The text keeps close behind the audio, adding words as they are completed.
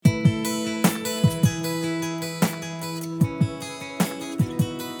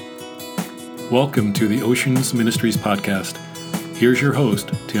Welcome to the Oceans Ministries podcast. Here's your host,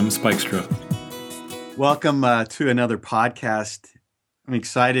 Tim Spykstra. Welcome to another podcast. I'm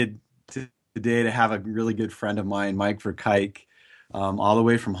excited today to have a really good friend of mine, Mike Verkuyk, all the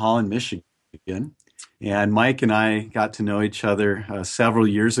way from Holland, Michigan. And Mike and I got to know each other several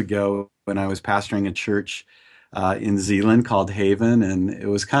years ago when I was pastoring a church in Zeeland called Haven. And it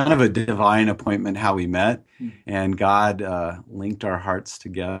was kind of a divine appointment how we met. And God linked our hearts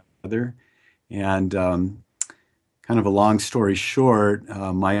together. And kind of a long story short,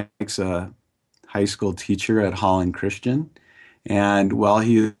 Mike's a high school teacher at Holland Christian. And while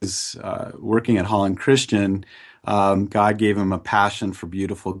he was working at Holland Christian, God gave him a passion for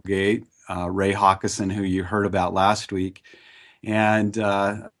Beautiful Gate, Ray Hawkison, who you heard about last week. And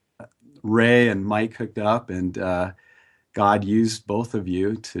Ray and Mike hooked up, and God used both of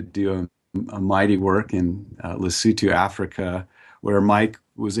you to do a mighty work in Lesotho, Africa, where Mike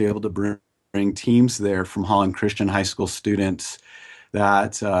was able to bring teams there from Holland Christian high school students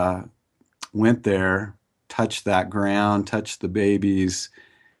that went there, touched that ground, touched the babies.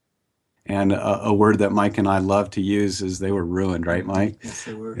 And a word that Mike and I love to use is they were ruined, right, Mike? Yes,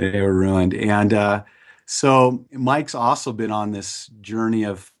 they were. They were ruined. And so Mike's also been on this journey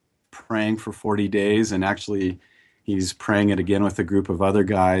of praying for 40 days, and actually he's praying it again with a group of other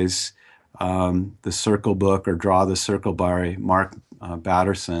guys, the Circle book, or Draw the Circle by Mark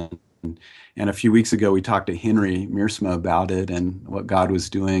Batterson. And a few weeks ago, we talked to Henry Meersma about it and what God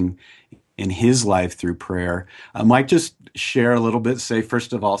was doing in his life through prayer. Mike, just share a little bit, say,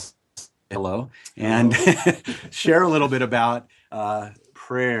 first of all, hello, and share a little bit about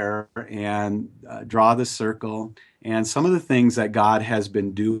prayer and Draw the Circle and some of the things that God has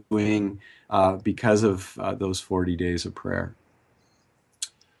been doing because of those 40 days of prayer.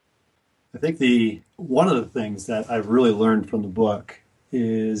 I think one of the things that I've really learned from the book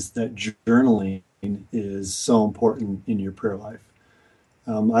is that journaling is so important in your prayer life.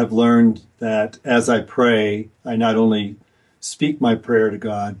 I've learned that as I pray, I not only speak my prayer to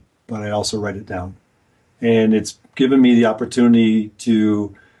God, but I also write it down. And it's given me the opportunity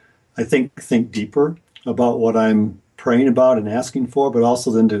to, I think deeper about what I'm praying about and asking for, but also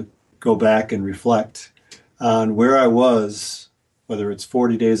then to go back and reflect on where I was, whether it's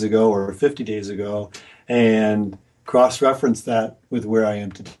 40 days ago or 50 days ago, and cross-reference that with where I am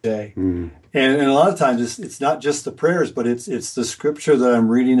today. And a lot of times it's not just the prayers, but it's the scripture that I'm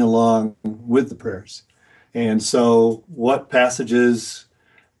reading along with the prayers. And so what passages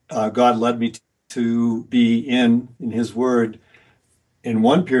God led me to be in his word in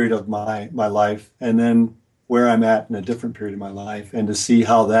one period of my life, and then where I'm at in a different period of my life, and to see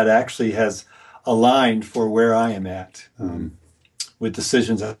how that actually has aligned for where I am at with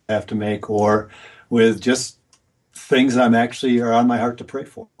decisions I have to make, or with just things that are on my heart to pray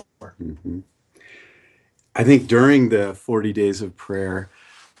for. Mm-hmm. I think during the 40 days of prayer,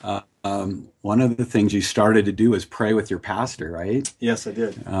 one of the things you started to do was pray with your pastor, right? Yes, I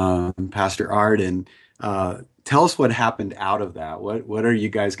did. Pastor Art, and tell us what happened out of that. What are you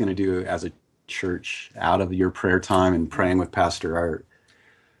guys going to do as a church out of your prayer time and praying with Pastor Art?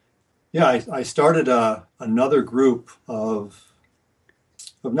 Yeah, I started another group of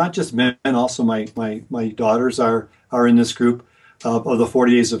not just men, also my daughters are in this group of the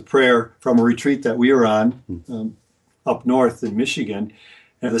 40 days of prayer from a retreat that we were on up north in Michigan.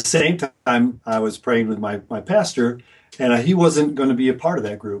 And at the same time, I was praying with my pastor, and he wasn't going to be a part of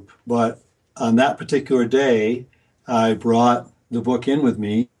that group. But on that particular day, I brought the book in with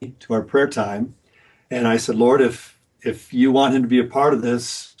me to our prayer time, and I said, Lord, if you want him to be a part of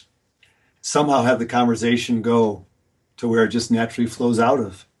this, somehow have the conversation go to where it just naturally flows out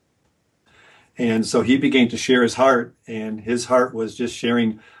of. And so he began to share his heart, and his heart was just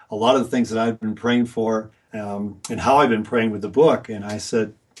sharing a lot of the things that I've been praying for and how I've been praying with the book. And I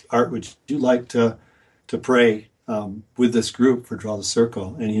said, Art, would you like to pray with this group for Draw the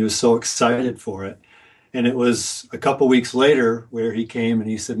Circle? And he was so excited for it. And it was a couple weeks later where he came and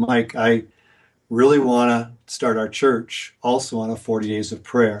he said, Mike, I really want to start our church also on a 40 days of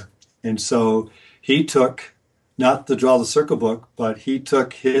prayer. And so he took not the Draw the Circle book, but he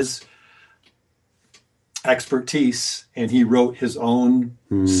took his expertise and he wrote his own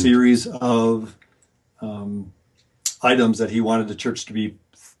series of items that he wanted the church to be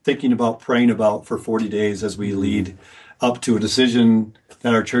thinking about, praying about for 40 days as we lead up to a decision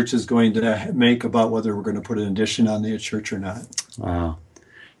that our church is going to make about whether we're going to put an addition on the church or not. Wow.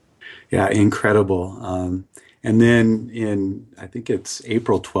 Yeah, incredible. And then I think it's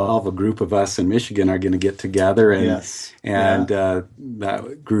April 12, a group of us in Michigan are going to get together. And, Yes.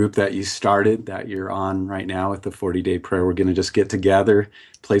 that group that you started, that you're on right now with the 40-day prayer, we're going to just get together,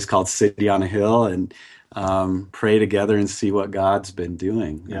 a place called City on a Hill, and pray together and see what God's been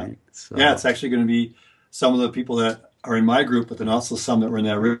doing. Yeah. Right? So, Yeah, it's actually going to be some of the people that are in my group, but then also some that were in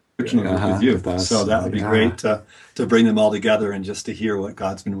that original group with you. with us. So that would be great to bring them all together and just to hear what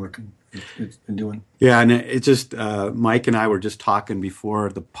God's been working, it's been doing. Yeah, and it just, Mike and I were just talking before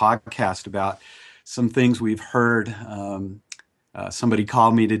the podcast about some things we've heard. Somebody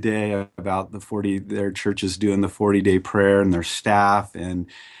called me today about their churches doing the 40-day prayer and their staff, and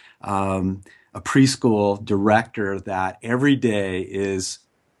a preschool director that every day is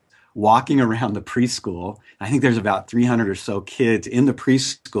walking around the preschool. I think there's about 300 or so kids in the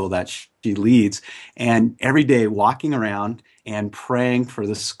preschool that she leads, and every day walking around and praying for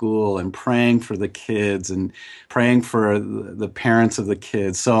the school and praying for the kids and praying for the parents of the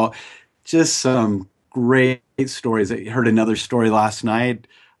kids. So just some great stories. I heard another story last night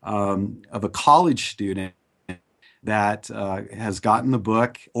of a college student that has gotten the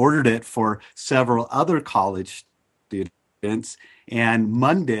book, ordered it for several other college students, and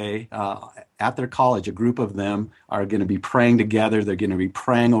Monday at their college, a group of them are going to be praying together. They're going to be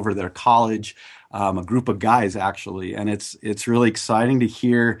praying over their college, a group of guys actually, and it's really exciting to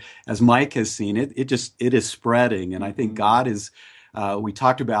hear. As Mike has seen it, it is spreading, and I think God is. We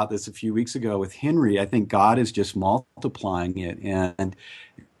talked about this a few weeks ago with Henry. I think God is just multiplying it, and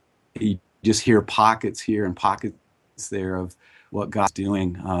you just hear pockets here and pockets there of what God's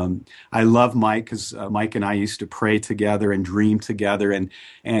doing. I love Mike because Mike and I used to pray together and dream together.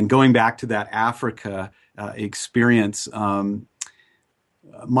 And going back to that Africa experience,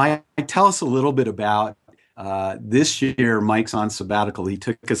 Mike, tell us a little bit about this year. Mike's on sabbatical. He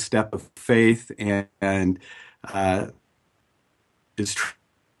took a step of faith and is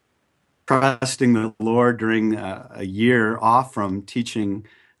trusting the Lord during a year off from teaching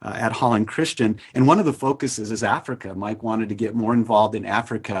at Holland Christian. And one of the focuses is Africa. Mike wanted to get more involved in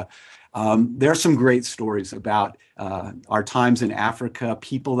Africa. There are some great stories about our times in Africa,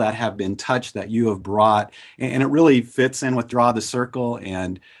 people that have been touched that you have brought. And it really fits in with Draw the Circle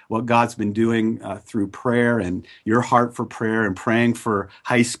and what God's been doing through prayer and your heart for prayer and praying for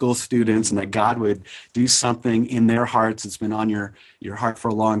high school students, and that God would do something in their hearts. It's been on your heart for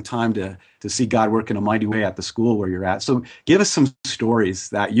a long time to see God work in a mighty way at the school where you're at. So give us some stories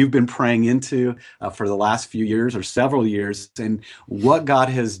that you've been praying into for the last few years or several years, and what God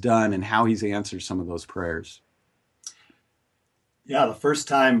has done and how he's answered some of those prayers. Yeah, the first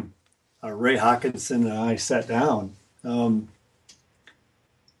time Ray Hawkinson and I sat down,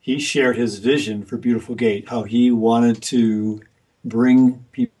 he shared his vision for Beautiful Gate, how he wanted to bring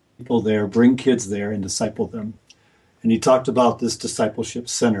people there, bring kids there and disciple them. And he talked about this discipleship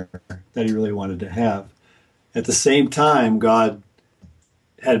center that he really wanted to have. At the same time, God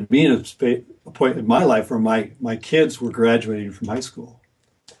had me in a point in my life where my kids were graduating from high school.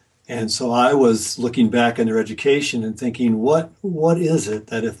 And so I was looking back on their education and thinking, what is it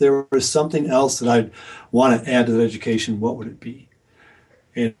that if there was something else that I'd want to add to that education, what would it be?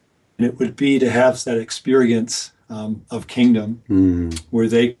 And it would be to have that experience of kingdom where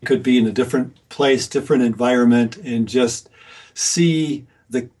they could be in a different place, different environment, and just see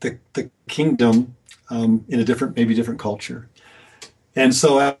the kingdom in a different culture. And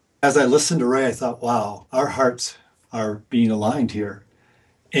so as I listened to Ray, I thought, wow, our hearts are being aligned here.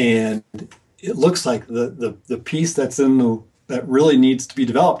 And it looks like the piece that's that really needs to be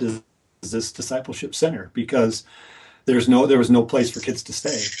developed is this discipleship center, because there was no place for kids to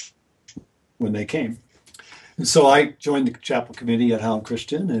stay when they came. And so I joined the chapel committee at Holland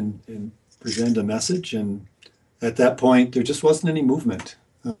Christian and presented a message. And at that point, there just wasn't any movement.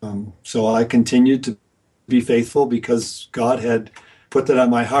 So I continued to be faithful because God had put that on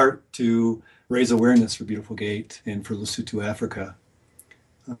my heart to raise awareness for Beautiful Gate and for Lesotho, Africa.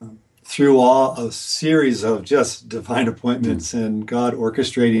 Through a series of just divine appointments and God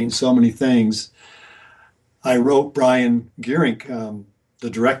orchestrating so many things, I wrote Brian Geerink,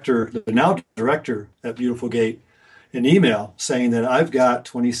 the now director at Beautiful Gate, an email saying that I've got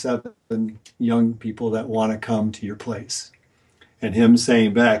 27 young people that want to come to your place. And him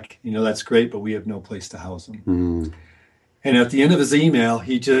saying back, that's great, but we have no place to house them. And at the end of his email,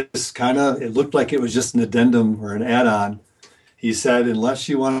 he just it looked like it was just an addendum or an add-on. He said, unless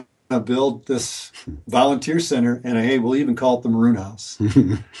you want to build this volunteer center, and hey, we'll even call it the Maroon House.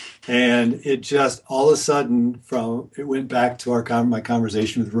 And it just, all of a sudden, it went back to my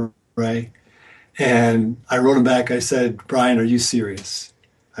conversation with Ray. And I wrote him back, I said, Brian, are you serious?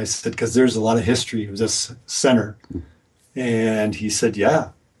 I said, because there's a lot of history of this center. And he said, yeah.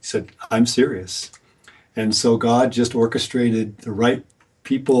 He said, I'm serious. And so God just orchestrated the right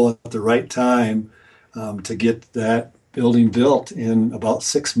people at the right time to get that building built in about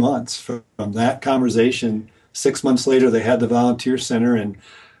 6 months. From that conversation, 6 months later, they had the volunteer center, and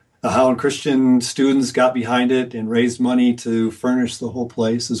the Howland Christian students got behind it and raised money to furnish the whole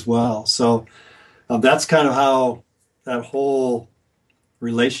place as well. So that's kind of how that whole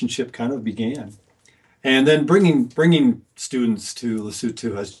relationship kind of began. And then bringing students to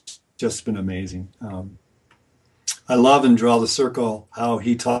Lesotho has just been amazing. I love and draw the circle how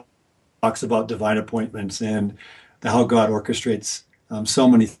he talks about divine appointments and how God orchestrates so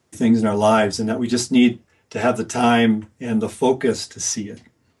many things in our lives, and that we just need to have the time and the focus to see it.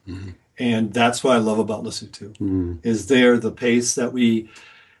 Mm-hmm. And that's what I love about Lesotho, is there the pace that we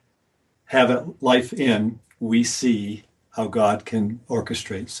have life in, we see how God can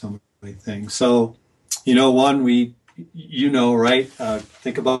orchestrate so many things. So, one, right?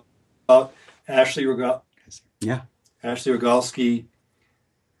 Think about Ashley Rogalski. Yeah. Ashley Rogalski,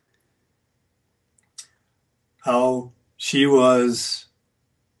 how she was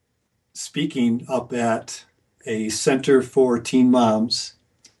speaking up at a center for teen moms,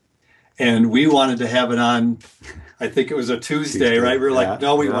 and we wanted to have it on, I think it was a Tuesday, right? We were like,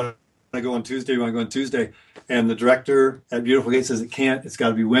 no, we want to go on Tuesday. We want to go on Tuesday. And the director at Beautiful Gate says it can't. It's got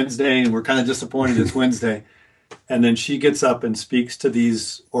to be Wednesday, and we're kind of disappointed it's Wednesday. And then she gets up and speaks to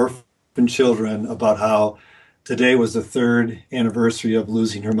these orphan children about how today was the 3rd anniversary of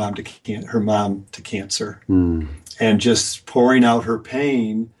losing her mom to cancer, and just pouring out her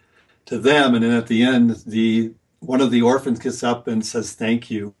pain to them. And then at the end, one of the orphans gets up and says,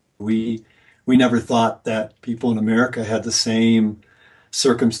 "Thank you. We never thought that people in America had the same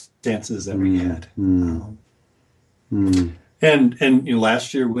circumstances that we had." And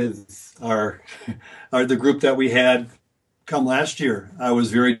last year with the group that we had come last year, I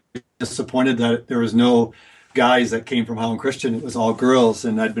was very disappointed that there was no guys that came from Howland Christian. It was all girls,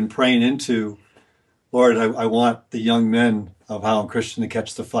 and I'd been praying into, Lord, I want the young men of Howland Christian to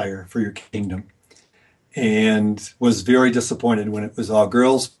catch the fire for your kingdom, and was very disappointed when it was all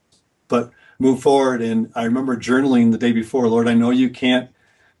girls, but moved forward. And I remember journaling the day before, Lord, I know you can't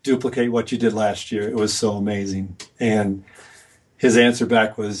duplicate what you did last year. It was so amazing. And his answer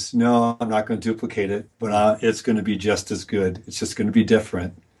back was, no, I'm not going to duplicate it, but it's going to be just as good. It's just going to be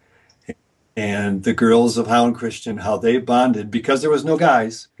different. And the girls of Howland Christian, how they bonded, because there was no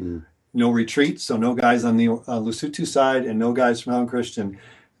guys, no retreat, so no guys on the Lesotho side and no guys from Howland Christian.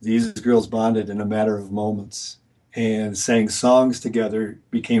 These girls bonded in a matter of moments and sang songs together,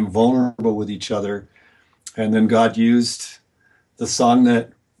 became vulnerable with each other. And then God used the song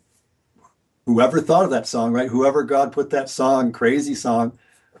that whoever thought of that song, right? Whoever God put that song, crazy song,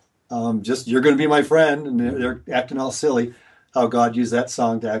 just "You're Going to Be My Friend," and they're acting all silly. How God used that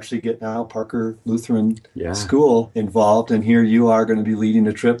song to actually get now Parker Lutheran School involved, and here you are going to be leading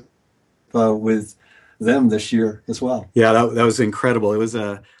a trip with them this year as well. Yeah, that was incredible. It was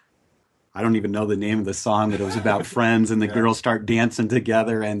I don't even know the name of the song, but it was about friends, and the girls start dancing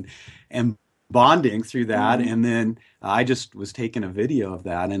together and bonding through that. And then I just was taking a video of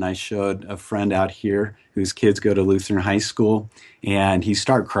that, and I showed a friend out here whose kids go to Lutheran high school, and he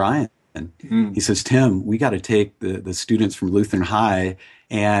started crying. And he says, "Tim, we got to take the students from Lutheran High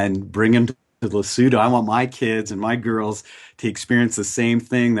and bring them to Lesotho. I want my kids and my girls to experience the same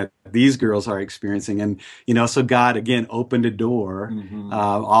thing that these girls are experiencing." And, so God, again, opened a door.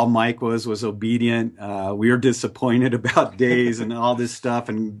 All Mike was obedient. We were disappointed about days and all this stuff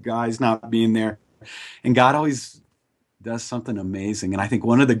and guys not being there. And God always does something amazing. And I think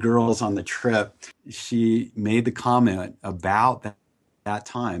one of the girls on the trip, she made the comment about that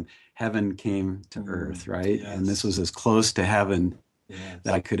time. Heaven came to earth, right? Yes. And this was as close to heaven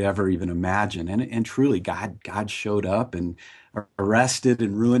that I could ever even imagine. And truly, God showed up and arrested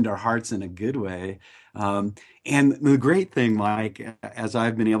and ruined our hearts in a good way. And the great thing, Mike, as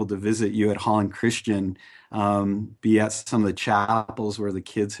I've been able to visit you at Howland Christian, be at some of the chapels where the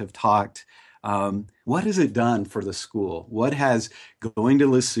kids have talked, what has it done for the school? What has going to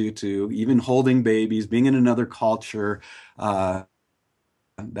Lesotho, even holding babies, being in another culture,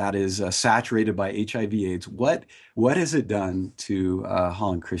 that is saturated by HIV/AIDS. What has it done to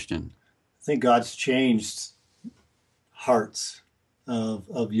Howland Christian? I think God's changed hearts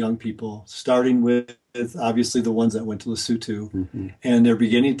of young people, starting with obviously the ones that went to Lesotho, and they're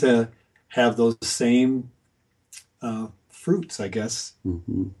beginning to have those same fruits, I guess,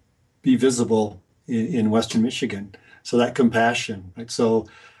 be visible in Western Michigan. So that compassion, right? So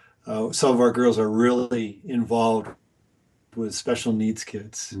some of our girls are really involved with special needs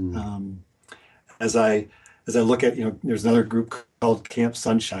kids. As I look at, there's another group called Camp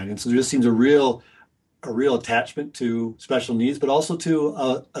Sunshine, and so there just seems a real attachment to special needs, but also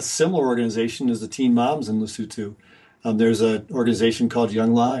to a similar organization as the Teen Moms in Lesotho. There's an organization called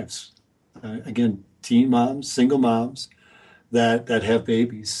Young Lives. Again, teen moms, single moms that have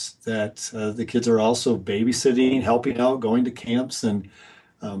babies, that the kids are also babysitting, helping out, going to camps, and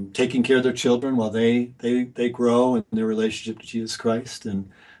taking care of their children while they grow in their relationship to Jesus Christ. And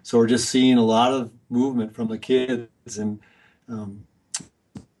so we're just seeing a lot of movement from the kids and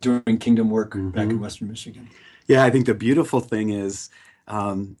doing kingdom work back in Western Michigan. Yeah, I think the beautiful thing is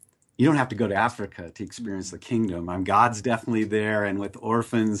you don't have to go to Africa to experience the kingdom. God's definitely there, and with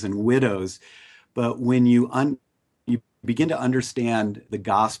orphans and widows. But when you begin to understand the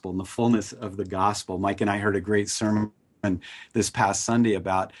gospel and the fullness of the gospel, Mike and I heard a great sermon this past Sunday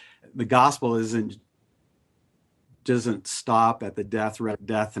about the gospel doesn't stop at the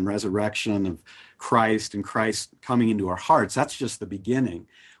death and resurrection of Christ and Christ coming into our hearts. That's just the beginning.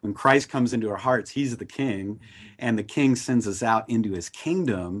 When Christ comes into our hearts, he's the king, and the king sends us out into his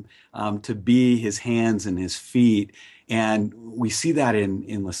kingdom to be his hands and his feet. And we see that in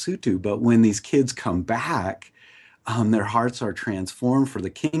Lesotho. But when these kids come back, their hearts are transformed for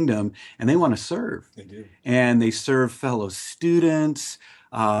the kingdom, and they want to serve. They do. And they serve fellow students.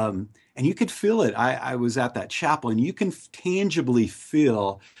 And you could feel it. I was at that chapel, and you can tangibly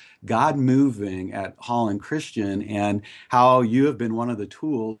feel God moving at Holland Christian, and how you have been one of the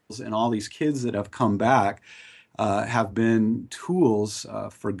tools, and all these kids that have come back have been tools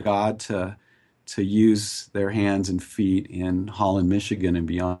for God to use their hands and feet in Holland, Michigan, and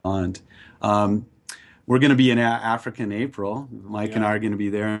beyond. We're going to be in Africa in April. Mike and I are going to be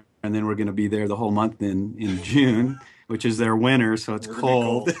there, and then we're going to be there the whole month in June, which is their winter, so it's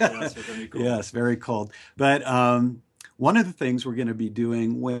cold. Yes, we're going to be cold. Yes, very cold. But one of the things we're going to be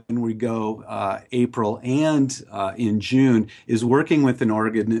doing when we go April and in June is working with an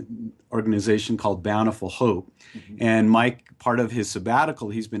organization called Bountiful Hope. And Mike, part of his sabbatical,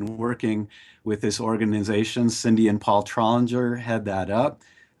 he's been working with this organization. Cindy and Paul Trollinger head that up.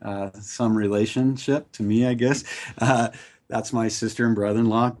 Some relationship to me, I guess. That's my sister and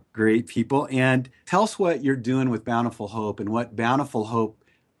brother-in-law, great people. And tell us what you're doing with Bountiful Hope and what Bountiful Hope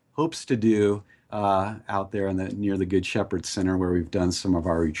hopes to do out there near the Good Shepherd Center, where we've done some of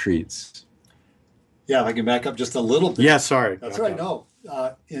our retreats. Yeah, if I can back up just a little bit. Yeah, sorry. That's right. No,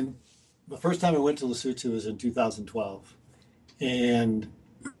 in the first time I went to Lesotho was in 2012, and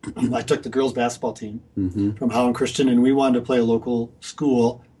I took the girls' basketball team from Holland Christian, and we wanted to play a local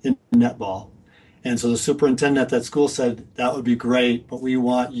school in netball. And so the superintendent at that school said, that would be great, but we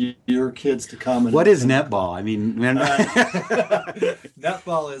want your kids to come. What is netball? I mean,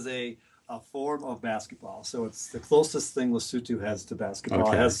 netball is a form of basketball. So it's the closest thing Lesotho has to basketball.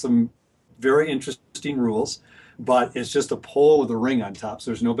 Okay. It has some very interesting rules, but it's just a pole with a ring on top.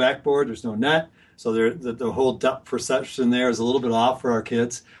 So there's no backboard, there's no net. So the whole depth perception there is a little bit off for our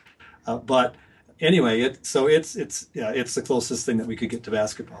kids. But anyway, it's the closest thing that we could get to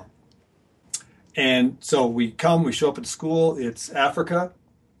basketball. And so we show up at school. It's Africa,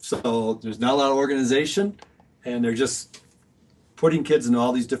 so there's not a lot of organization, and they're just putting kids in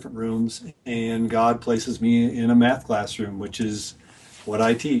all these different rooms. And God places me in a math classroom, which is what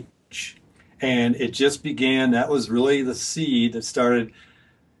I teach. And it just began. That was really the seed that started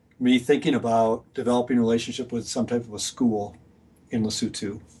me thinking about developing a relationship with some type of a school in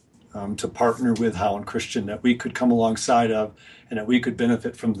Lesotho, to partner with Holland Christian, that we could come alongside of, and that we could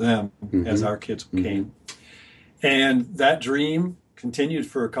benefit from them as our kids came. And that dream continued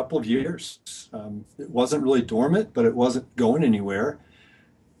for a couple of years. It wasn't really dormant, but it wasn't going anywhere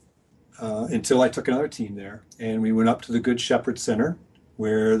until I took another team there. And we went up to the Good Shepherd Center,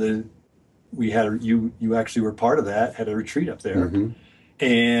 where we had you actually were part of that, had a retreat up there,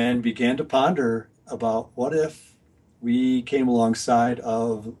 and began to ponder about what if we came alongside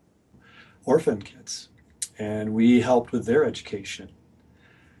of orphan kids and we helped with their education.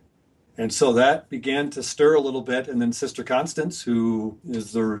 And so that began to stir a little bit. And then Sister Constance, who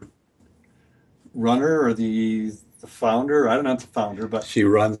is the runner or the founder, I don't know, not the founder, but she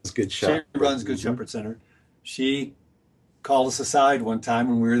runs Good Shepherd. She runs Good Shepherd Center. She called us aside one time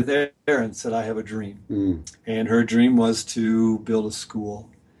when we were there and said, I have a dream. And her dream was to build a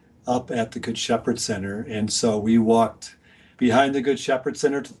school up at the Good Shepherd Center. And so we walked behind the Good Shepherd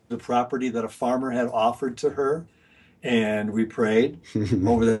Center to the property that a farmer had offered to her. And we prayed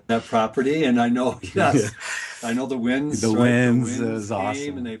over that property. And I know, I know the winds. The winds is came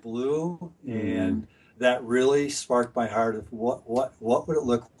awesome. And they blew. And that really sparked my heart of what would it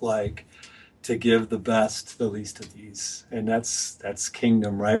look like to give the best to the least of these, and that's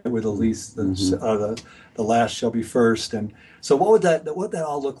kingdom, right? Where the least, the last shall be first. And so, what would that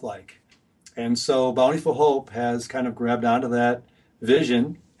all look like? And so, Bountiful Hope has kind of grabbed onto that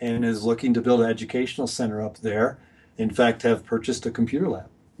vision and is looking to build an educational center up there. In fact, have purchased a computer lab,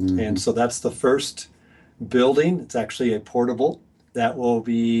 and so that's the first building. It's actually a portable that will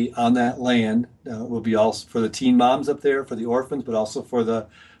be on that land. Will be also for the teen moms up there, for the orphans, but also for the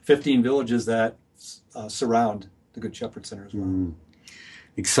 15 villages that surround the Good Shepherd Center as well.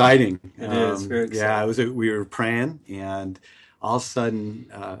 Exciting. It is very exciting. Yeah, we were praying, and all of a sudden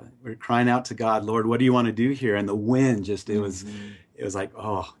we were crying out to God, Lord, what do you want to do here? And the wind it was like,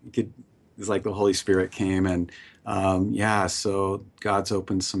 it was like the Holy Spirit came, and so God's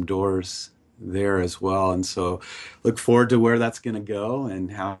opened some doors there as well. And so look forward to where that's going to go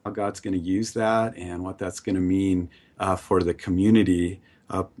and how God's going to use that and what that's going to mean for the community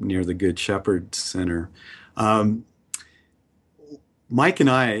up near the Good Shepherd Center. Mike and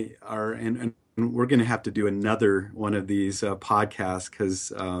I are, and we're going to have to do another one of these podcasts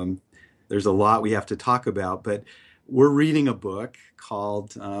because there's a lot we have to talk about, but we're reading a book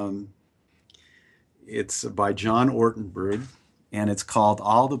called, it's by John Ortenberg, and it's called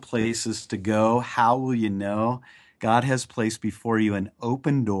All the Places to Go, How Will You Know? God Has Placed Before You an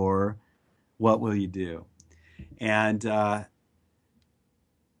Open Door, What Will You Do? And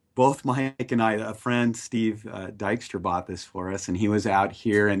both Mike and I, a friend, Steve Dykstra, bought this for us, and he was out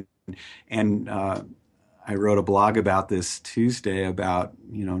here, and I wrote a blog about this Tuesday about,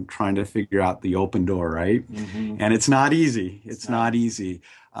 trying to figure out the open door, right? And it's not easy. It's not easy.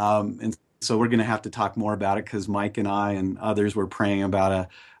 And so we're going to have to talk more about it because Mike and I and others were praying about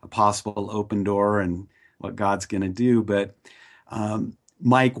a possible open door and what God's going to do. But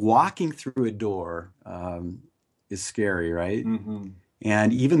Mike, walking through a door is scary, right?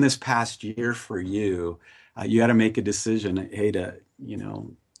 And even this past year for you, you had to make a decision, hey, to,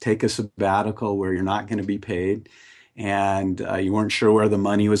 take a sabbatical where you're not going to be paid, and you weren't sure where the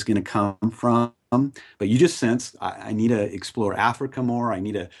money was going to come from, but you just sensed, I need to explore Africa more. I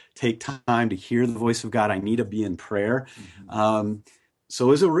need to take time to hear the voice of God. I need to be in prayer. So it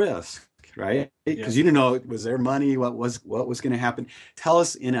was a risk, right? Because you didn't know, was there money? What was going to happen? Tell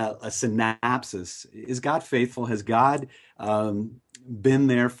us in a synopsis, is God faithful? Has God been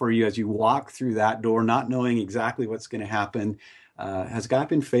there for you as you walk through that door, not knowing exactly what's going to happen? Has God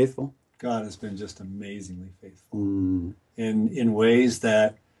been faithful? God has been just amazingly faithful in ways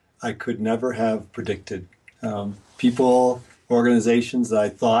that I could never have predicted. People, organizations that I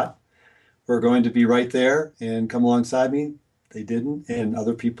thought were going to be right there and come alongside me, they didn't. And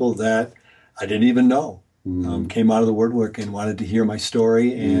other people that I didn't even know came out of the woodwork and wanted to hear my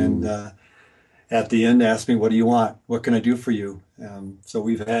story. And at the end asked me, what do you want? What can I do for you? So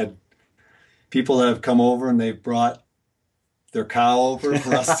we've had people that have come over and they've brought their cow over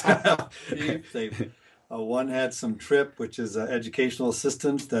for us to have beef. One had some TRIP, which is educational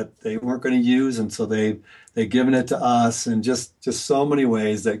assistance that they weren't going to use, and so they've given it to us, and just so many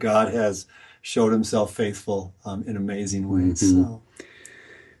ways that God has showed himself faithful in amazing ways.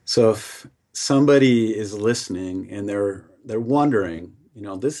 So if somebody is listening and they're wondering,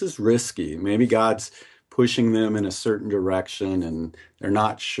 this is risky. Maybe God's pushing them in a certain direction and they're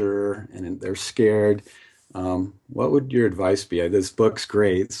not sure and they're scared. What would your advice be? This book's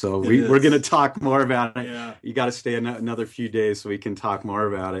great, so we're going to talk more about it. Yeah. You got to stay another few days so we can talk more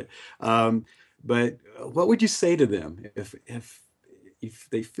about it. But what would you say to them if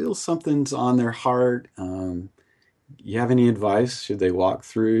they feel something's on their heart? You have any advice? Should they walk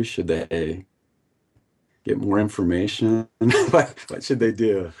through? Should they get more information? What should they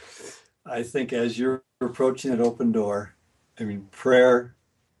do? I think as you're approaching an open door, prayer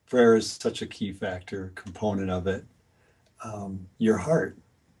is such a key factor, component of it. Your heart.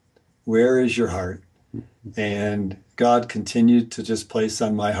 Where is your heart? And God continued to just place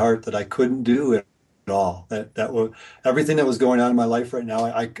on my heart that I couldn't do it at all. That was everything that was going on in my life right now.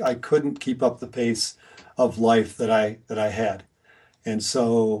 I couldn't keep up the pace of life that I had. And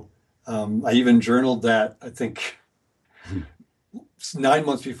so I even journaled that, I think 9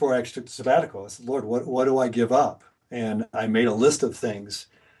 months before I actually took the sabbatical. I said, Lord, what do I give up? And I made a list of things.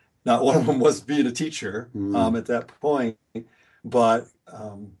 Not one of them was being a teacher at that point, but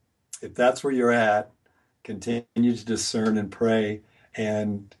if that's where you're at, continue to discern and pray,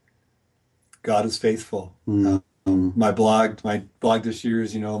 and God is faithful. My blog this year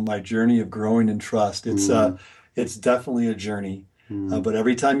is, my journey of growing in trust. It's definitely a journey, but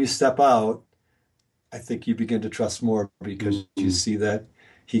every time you step out, I think you begin to trust more because you see that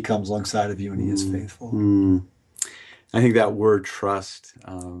He comes alongside of you and He is faithful. I think that word trust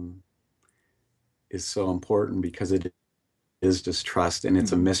is so important because it is just trust, and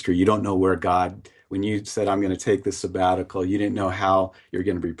it's a mystery. You don't know where God, when you said, I'm going to take this sabbatical, you didn't know how you're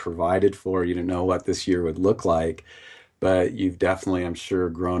going to be provided for. You didn't know what this year would look like, but you've definitely, I'm sure,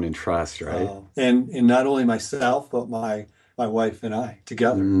 grown in trust, right? And not only myself, but my wife and I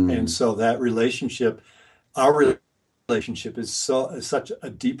together. And so that relationship, our relationship is such a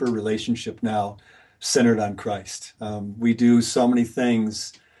deeper relationship now, centered on Christ. We do so many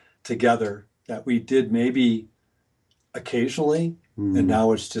things together that we did maybe occasionally, and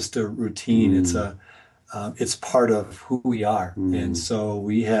now it's just a routine. It's part of who we are, and so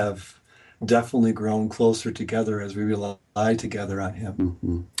we have definitely grown closer together as we rely together on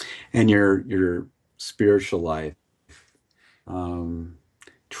Him. And your spiritual life,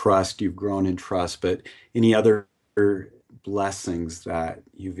 trust. You've grown in trust, but any other blessings that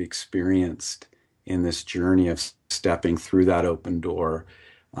you've experienced in this journey of stepping through that open door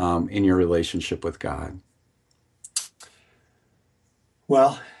in your relationship with God?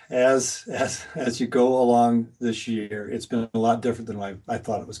 Well, as you go along this year, it's been a lot different than I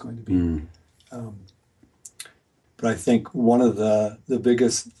thought it was going to be. But I think one of the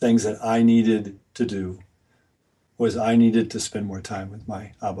biggest things that I needed to do was I needed to spend more time with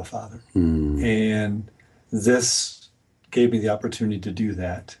my Abba Father. And this gave me the opportunity to do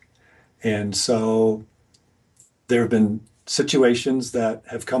that. And so there have been situations that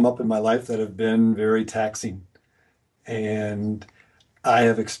have come up in my life that have been very taxing. And I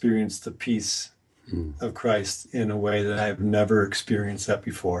have experienced the peace of Christ in a way that I've never experienced that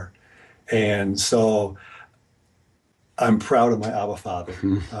before. And so I'm proud of my Abba Father.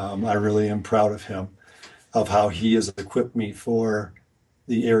 I really am proud of him, of how he has equipped me for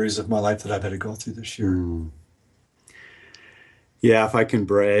the areas of my life that I've had to go through this year. Yeah, if I can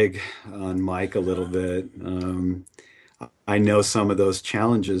brag on Mike a little bit, I know some of those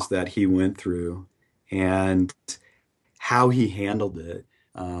challenges that he went through and how he handled it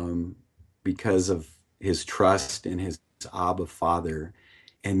because of his trust in his Abba Father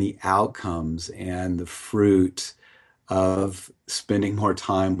and the outcomes and the fruit of spending more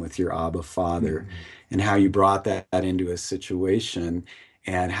time with your Abba Father, and how you brought that into a situation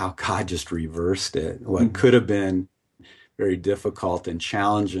and how God just reversed it. What could have been very difficult and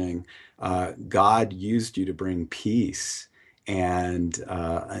challenging, God used you to bring peace. And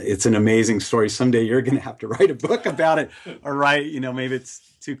it's an amazing story. Someday you're going to have to write a book about it, or write, maybe it's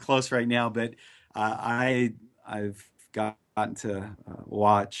too close right now, but I've gotten to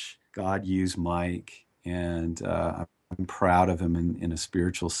watch God use Mike, and I'm proud of him in a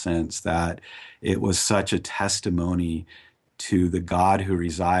spiritual sense, that it was such a testimony to the God who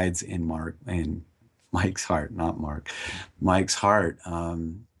resides in Mike's heart, not Mark, Mike's heart.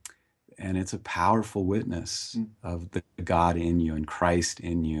 And it's a powerful witness of the God in you and Christ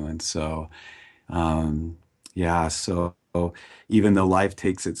in you. And so, so even though life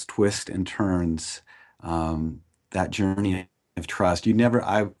takes its twists and turns, that journey of trust,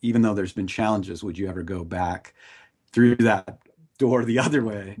 even though there's been challenges, would you ever go back through that door the other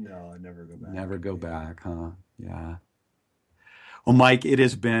way? No, I never go back. Never go back, huh? Yeah. Well, Mike, it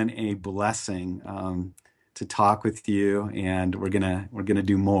has been a blessing to talk with you, and we're gonna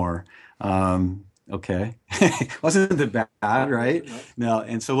do more. Okay, wasn't that bad, right? No,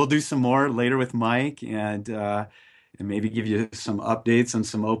 and so we'll do some more later with Mike, and maybe give you some updates on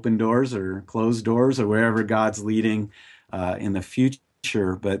some open doors or closed doors or wherever God's leading in the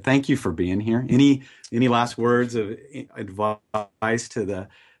future. But thank you for being here. Any last words of advice to the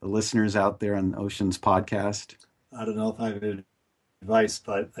listeners out there on Oceans Podcast? I don't know if I have advice,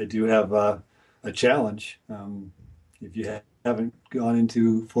 but I do have a challenge. If you haven't gone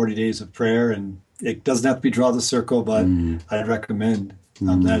into 40 days of prayer, and it doesn't have to be draw the circle, but I'd recommend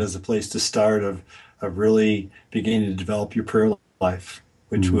that as a place to start of really beginning to develop your prayer life,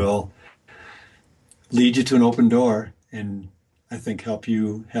 which will lead you to an open door, and I think help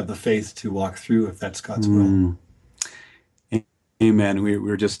you have the faith to walk through if that's God's will. Amen. We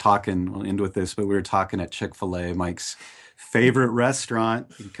were just talking, we'll end with this, but we were talking at Chick-fil-A, Mike's favorite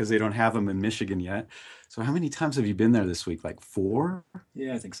restaurant, because they don't have them in Michigan yet. So how many times have you been there this week? Like 4?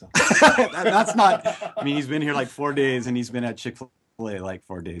 Yeah, I think so. That's not, he's been here like 4 days, and he's been at Chick-fil-A like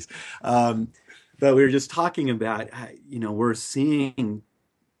 4 days. But we were just talking about, we're seeing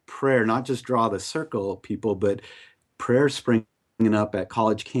prayer, not just draw the circle people, but prayer springing up at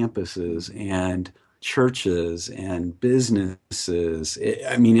college campuses and churches and businesses.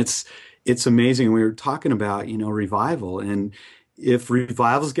 It's amazing. We were talking about, revival, and if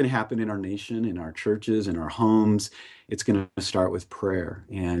revival is going to happen in our nation, in our churches, in our homes, it's going to start with prayer.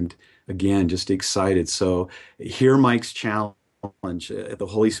 And again, just excited. So hear Mike's challenge If the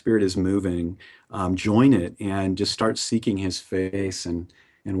Holy Spirit is moving, join it and just start seeking His face and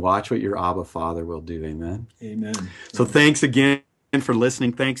watch what your Abba Father will do. Amen. Amen. So thanks again for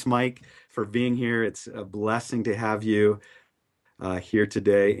listening. Thanks, Mike, for being here. It's a blessing to have you here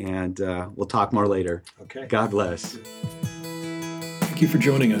today, and we'll talk more later. Okay. God bless. Thank you for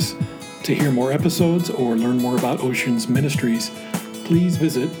joining us. To hear more episodes or learn more about Oceans Ministries, please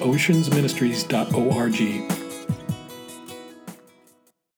visit oceansministries.org.